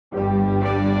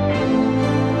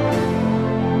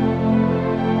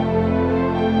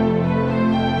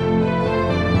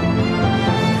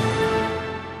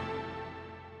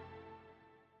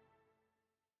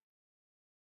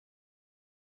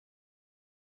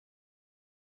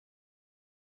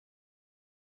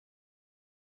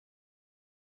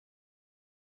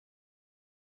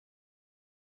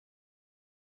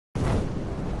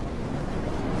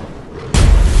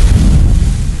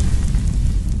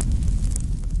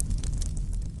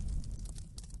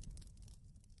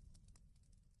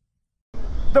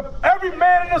Every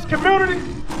man in this community,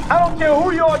 I don't care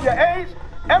who you are, your age,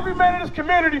 every man in this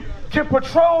community can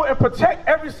patrol and protect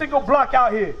every single block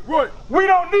out here. Right. We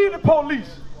don't need the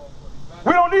police.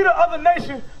 We don't need another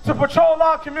nation to patrol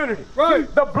our community.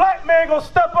 Right. The black man gonna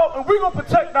step up and we gonna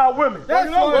protect our women. That's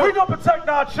right. We gonna protect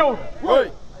our children.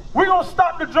 Right. We gonna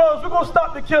stop the drugs. We gonna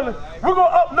stop the killing. We gonna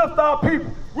uplift our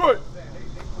people. Right.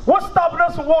 What's stopping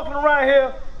us from walking around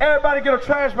here, everybody get a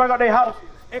trash bag out their house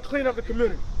and clean up the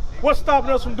community? What's stopping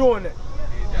us from doing that?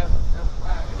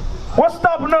 What's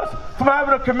stopping us from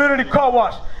having a community car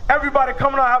wash? Everybody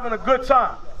coming out having a good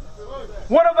time.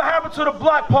 Whatever happened to the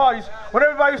block parties when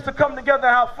everybody used to come together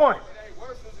and have fun?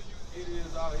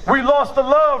 We lost the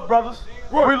love, brothers.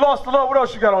 We lost the love. What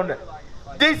else you got on that?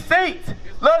 Deceit,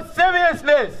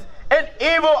 lasciviousness, an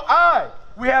evil eye.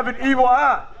 We have an evil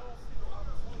eye.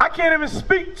 I can't even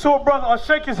speak to a brother or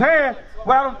shake his hand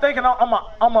without him thinking I'm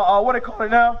a what they call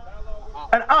it now?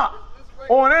 An op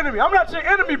or an enemy. I'm not your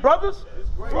enemy, brothers.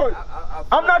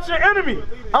 I'm not your enemy.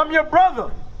 I'm your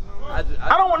brother. I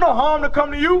don't want no harm to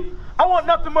come to you. I want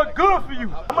nothing but good for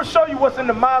you. I'm going to show you what's in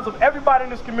the minds of everybody in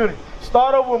this community.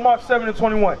 Start over with Mark 7 and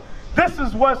 21. This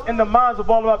is what's in the minds of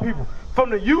all of our people,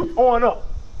 from the youth on up.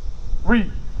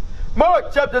 Read.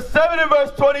 Mark chapter 7 and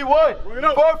verse 21.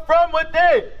 For from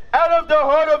within, out of the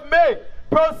heart of men,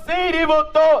 proceed evil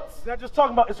thoughts. It's not just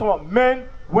talking about, it's talking about men,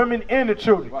 women, and the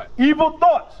children. Right. Evil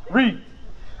thoughts. Read.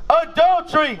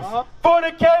 Adulteries,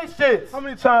 fornications. How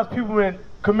many times people been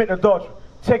committing adultery?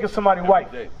 Taking somebody's wife,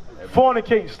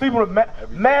 fornicating, sleeping with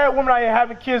mad women out here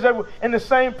having kids in the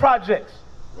same projects.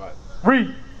 Right.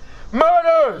 Read.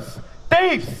 Murders,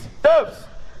 thieves, thefts,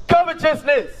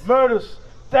 covetousness. Murders,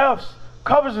 thefts,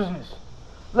 covetousness.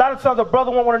 A lot of times a brother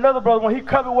want what another brother want. He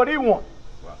covet what he want.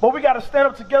 Right. But we got to stand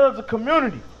up together as a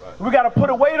community. Right. We got to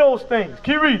put away those things.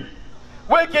 Keep reading.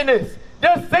 Wickedness,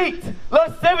 deceit,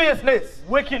 lasciviousness.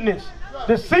 Wickedness,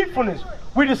 deceitfulness.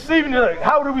 We deceiving each other.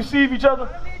 How do we deceive each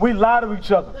other? We lie to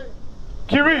each other.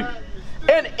 Keep reading.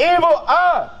 An evil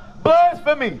eye,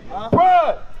 blasphemy,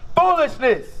 pride,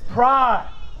 foolishness. Pride.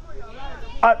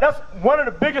 That's one of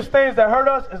the biggest things that hurt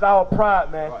us is our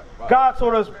pride, man. Right. God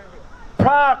told us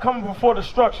pride comes before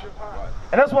destruction. Right.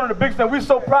 And that's one of the biggest things. We're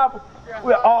so prideful.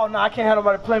 We're, oh, no, I can't have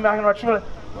nobody play me. I can't have nobody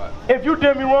right. If you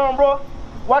did me wrong, bro,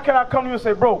 why can't I come to you and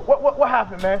say, bro, what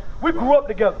happened, man? We grew up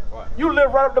together. Right. You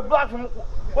live right up the block from.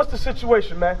 What's the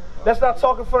situation, man? Let's not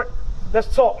talking for.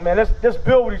 Let's talk, man. Let's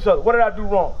build with each other. What did I do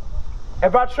wrong?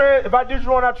 If I did you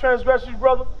wrong, I transgressed you,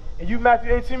 brother, and you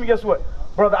Matthew 18, guess what?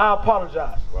 Brother, I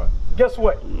apologize. Right. Guess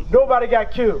what? Nobody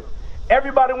got killed.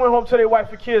 Everybody went home to their wife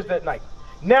and kids that night.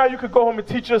 Now you could go home and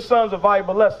teach your sons a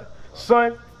valuable lesson.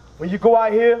 Son, when you go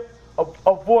out here,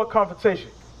 avoid confrontation.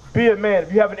 Be a man.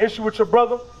 If you have an issue with your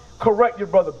brother, correct your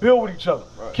brother. Build with each other.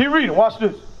 Right. Keep reading. Watch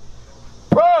this.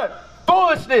 Pride,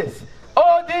 foolishness.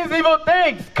 All these evil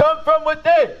things come from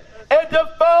within and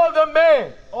defile the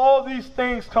man. All these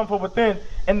things come from within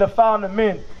and defile the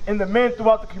men. And the men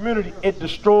throughout the community, it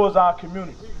destroys our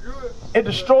community. It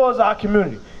destroys our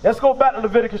community. Let's go back to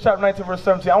Leviticus chapter 19, verse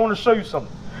 17. I want to show you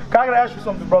something. I got to ask you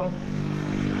something, brother.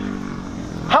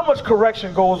 How much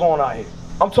correction goes on out here?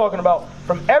 I'm talking about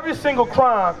from every single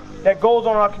crime that goes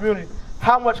on in our community,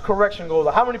 how much correction goes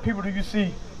on? How many people do you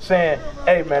see saying,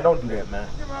 hey, man, don't do that, man?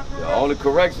 The only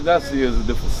correction I see is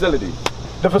the facility.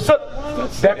 The facility?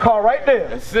 That car right there.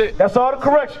 That's it. That's all the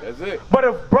correction. That's it. But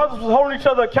if brothers was holding each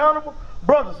other accountable,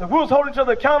 brothers, if we was holding each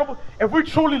other accountable, if we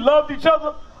truly loved each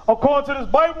other, according to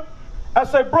this Bible, I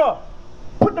say, bruh,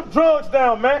 put them drugs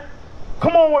down, man.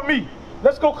 Come on with me.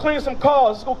 Let's go clean some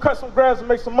cars. Let's go cut some grass and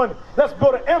make some money. Let's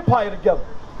build an empire together.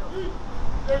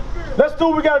 Let's do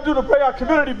what we got to do to bring our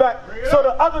community back so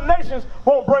the other nations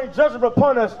won't bring judgment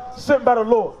upon us sent by the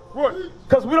Lord.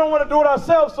 Because we don't want to do it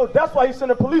ourselves, so that's why he's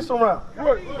sending police around.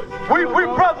 We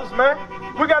brothers, man.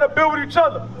 We got to build with each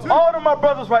other. All of my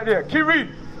brothers right there. Keep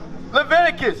reading.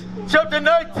 Leviticus chapter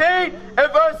 19 and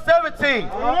verse 17.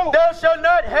 Thou shalt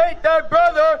not hate thy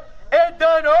brother in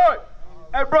thine heart.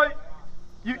 Hey, bro,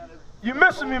 you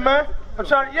missing me, man. I'm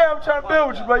trying to build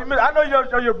with you, bro. I know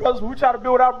you're your brothers, but we try to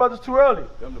build with our brothers too early.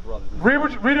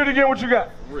 Read it again, what you got.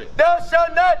 Thou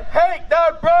shalt not hate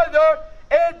thy brother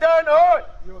in thine heart.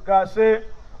 You know what God said?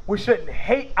 We shouldn't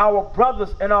hate our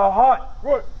brothers in our heart.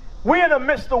 Right. We in the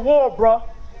midst of war, bro.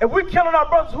 If we killing our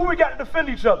brothers, who we got to defend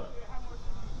each other?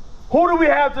 Who do we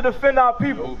have to defend our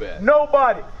people?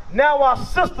 Nobody. Now our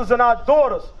sisters and our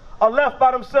daughters are left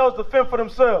by themselves to fend for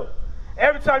themselves.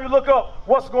 Every time you look up,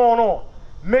 what's going on?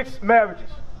 Mixed marriages.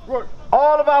 Right.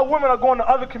 All of our women are going to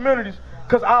other communities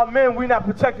because our men, we're not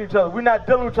protecting each other. We're not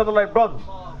dealing with each other like brothers.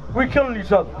 We're killing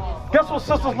each other. Guess what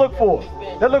sisters look for?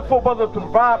 They look for a brother to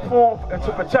provide for them and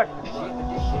to protect them.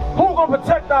 Who's going to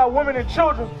protect our women and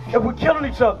children if we're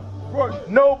killing each other? Right.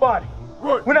 Nobody.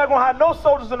 Right. We're not going to have no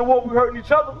soldiers in the war if we're hurting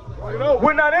each other. Right.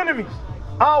 We're not enemies.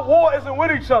 Our war isn't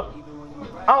with each other.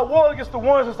 Our war against the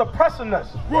ones that's oppressing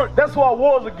us. Right. That's who our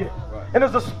wars against. Right. And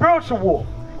it's a spiritual war.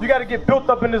 You got to get built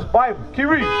up in this Bible. Keep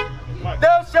reading.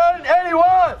 Thou shalt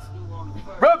anyone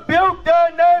rebuke thy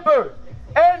neighbor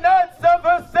and not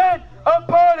suffer sin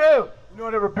upon him. You know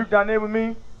what that rebuke thy neighbor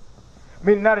mean?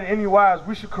 Meaning not in any wise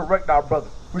we should correct our brother.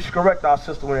 We should correct our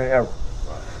sister when in error.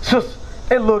 Sister,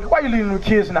 hey look, why you leaving the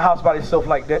kids in the house by themselves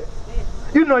like that?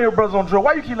 You know your brother's on drugs.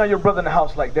 Why you keep letting your brother in the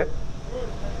house like that?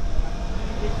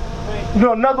 You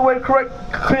know another way to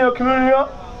clean your community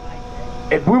up?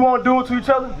 If we won't do it to each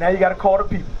other, now you got to call the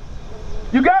people.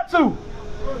 You got to.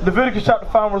 Leviticus chapter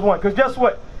 5 verse 1. Because guess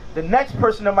what? The next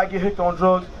person that might get hooked on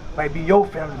drugs might be your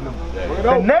family member.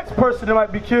 The next person that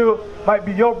might be killed might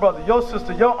be your brother, your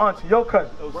sister, your auntie, your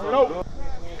cousin.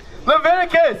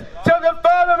 Leviticus chapter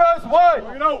 5 and verse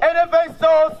 1. And if a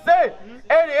soul sin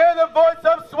and hear the voice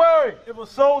of swearing. If a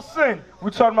soul sin,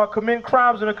 we're talking about committing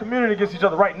crimes in the community against each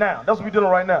other right now. That's what we're doing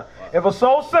right now. If a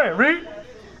soul sin, read.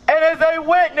 And is a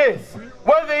witness,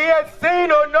 whether he has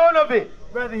seen or known of it.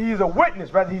 Whether he's a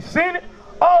witness, whether he's seen it.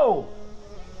 Oh,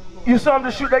 you saw him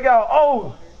just shoot that guy.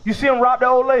 Oh, you see him rob that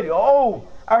old lady. Oh,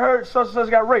 I heard such and such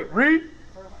got raped. Read.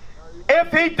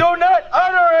 If he do not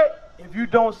utter it. If you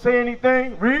don't say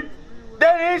anything, read.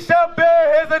 Then he shall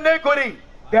bear his iniquity.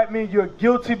 That means you're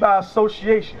guilty by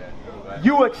association.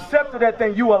 You accepted that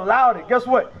thing. You allowed it. Guess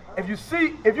what? If you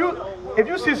see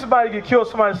somebody get killed,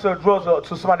 somebody sell drugs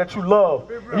to somebody that you love,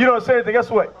 and you don't say anything, guess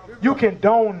what? You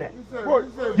condone that.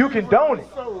 You condone it.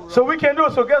 So we can't do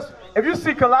it. So guess, if you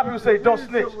see a lot of people say don't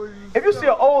snitch. If you see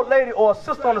an old lady or a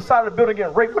sister on the side of the building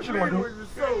getting raped, what you gonna do? You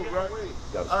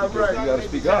gotta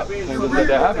speak up. You can't just let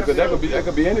that happen because that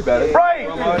could be anybody. Right.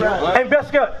 And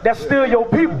that's still your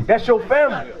people. That's your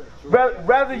family.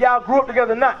 Rather y'all grew up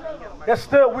together or not,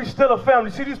 we still a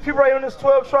family. See these people right here in this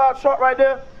 12 tribe chart right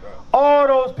there? All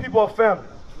those people are family.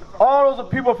 All those are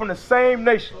people from the same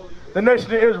nation, the nation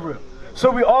of Israel. So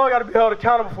we all got to be held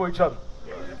accountable for each other.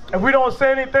 If we don't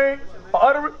say anything or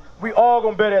utter it, we all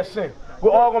going to bear that sin.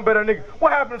 We're all going to bear that nigga.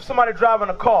 What happens if somebody driving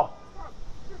a car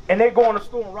and they go in the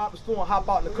store and rob the store and hop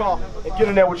out in the car and get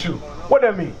in there with you? What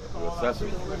that mean?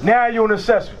 Accessory. Now you're an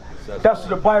accessory. That's what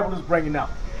the Bible is bringing out.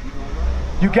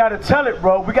 You got to tell it,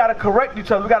 bro. We got to correct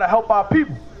each other. We got to help our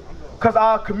people because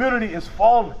our community is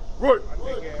falling. Right.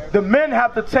 The men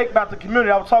have to take back the community.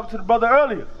 I was talking to the brother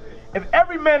earlier. If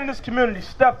every man in this community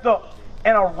stepped up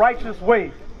in a righteous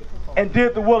way and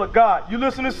did the will of God, you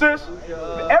listen to sis?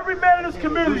 If every man in this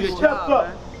community stepped up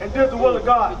and did the will of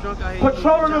God,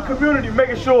 patrolling the community,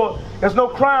 making sure there's no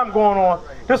crime going on,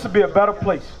 this would be a better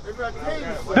place.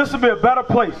 This would be a better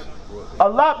place. A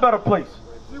lot better place.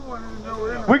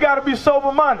 We got to be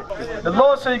sober-minded. The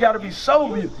Lord said you got to be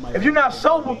sober. If you're not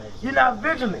sober, you're not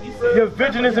vigilant. Your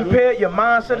vision is impaired. Your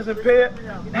mindset is impaired.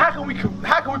 How can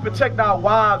we protect our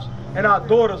wives and our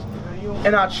daughters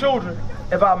and our children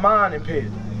if our mind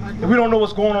impaired? If we don't know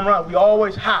what's going on around, we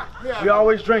always high. We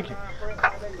always drinking.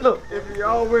 Look,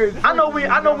 I know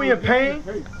we in pain.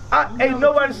 Ain't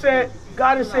nobody said,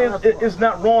 God is saying it's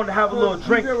not wrong to have a little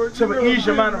drink to ease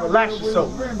your mind and relax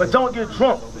yourself. But don't get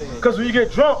drunk. Because when you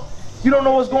get drunk, you don't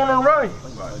know what's going on around you.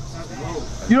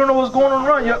 You don't know what's going on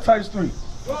around you. Titus 3.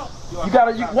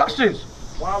 Watch this.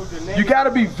 You gotta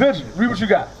be vigilant. Read what you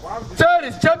got.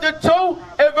 Titus chapter 2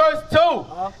 and verse 2.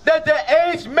 That the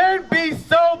aged men be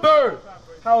sober.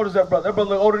 How old is that brother? That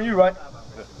brother look older than you, right?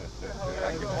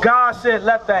 God said,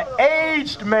 let the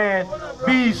aged man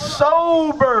be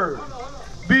sober.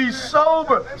 Be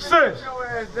sober. Sis,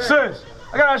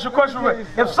 I gotta ask you a question.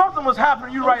 If something was happening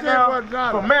to you right now, if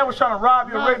a man was trying to rob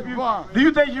you or rape you, do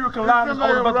you think you can rely on this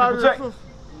older brother to protect?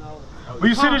 But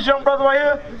you see this young brother right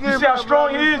here? You see how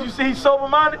strong he is? You see he's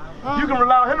sober-minded? You can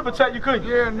rely on him to protect you, couldn't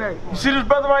you? You see this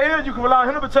brother right here? You can rely on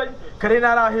him to protect you because they're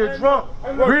not out here drunk.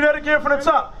 Read that again from the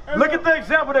top. Look at the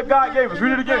example that God gave us.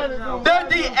 Read it again. That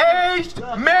the aged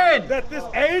man. That this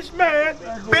aged man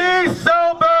be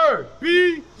sober.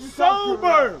 Be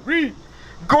sober. Read.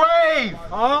 Grave.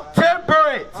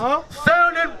 Temperate.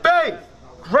 Sound in faith.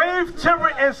 Grave,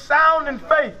 temperate, and sound in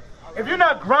faith. If you're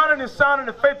not grounded and sound in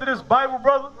the faith of this Bible,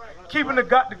 brother, keeping the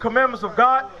commandments of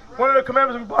God. One of the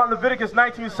commandments we brought in Leviticus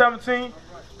 19:17.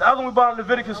 The other one we brought in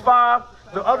Leviticus 5.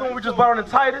 The other one we just brought in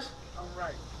Titus.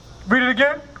 Read it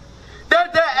again.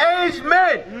 That the aged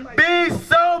men be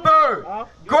sober,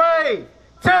 grave,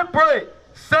 temperate,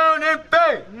 sound in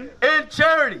faith, in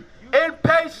charity, in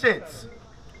patience.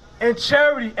 In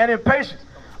charity and in patience.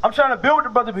 I'm trying to build with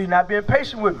the brother, but he's not being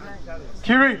patient with me.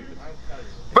 Can you read?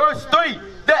 Verse 3,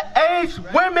 the aged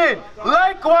women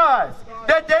likewise,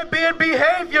 that they be in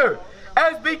behavior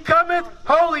as becometh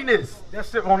holiness.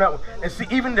 That's it on that one. And see,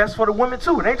 even that's for the women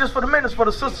too. It ain't just for the men, it's for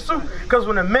the sisters too. Because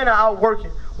when the men are out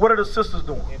working, what are the sisters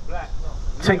doing?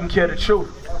 Taking care of the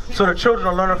children. So the children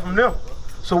are learning from them.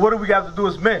 So what do we have to do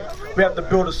as men? We have to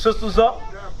build the sisters up.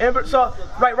 And so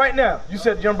right now, you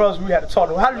said the young brothers, we had to talk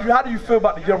to them. How do you feel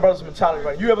about the young brothers' mentality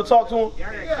right? You ever talk to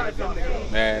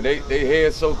them? Man, they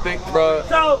head so thick, bro.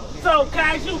 So can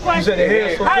I ask you a question? You said their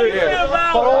head so thick. How do you feel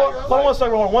about? Hold on 1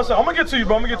 second, hold on 1 second. I'm gonna get to you,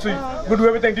 bro. I'm gonna get to you. We're gonna do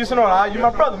everything decent on. All right, you my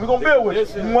brother. We're gonna build with you.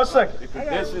 Give me 1 second. The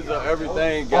conditions of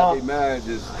everything got their mind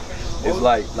just. It's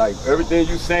like everything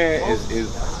you saying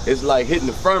is like hitting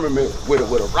the firmament with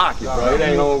a rocket, bro. It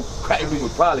ain't gonna crack. We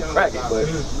would probably crack it, but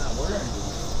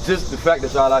just the fact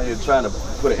that y'all out here trying to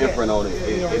put an imprint on it,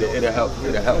 it'll help.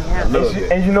 It'll help a little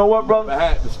bit. And you know what,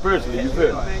 brother? Spiritually, you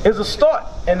feel me? It's a start.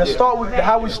 And the start,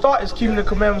 how we start is keeping the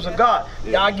commandments of God.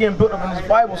 Y'all getting built up in this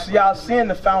Bible, so y'all seeing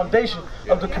the foundation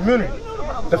of the community.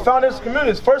 The foundation of the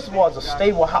community is, first of all, is a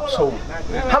stable household.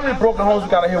 How many broken homes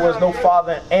we got out here where there's no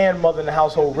father and mother in the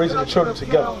household raising the children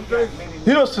together?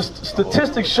 You know,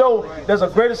 statistics show there's a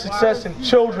greater success in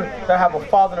children that have a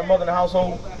father and a mother in the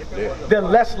household. They're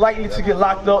less likely to get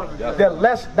locked up. They're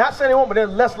less, not saying they won't, but they're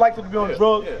less likely to be on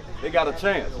drugs. They got a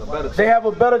chance, a better chance. They have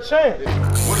a better chance.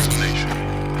 What is a nation?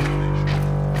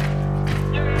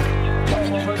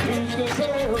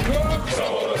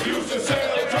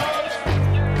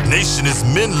 Nation is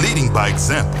men leading by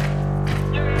example.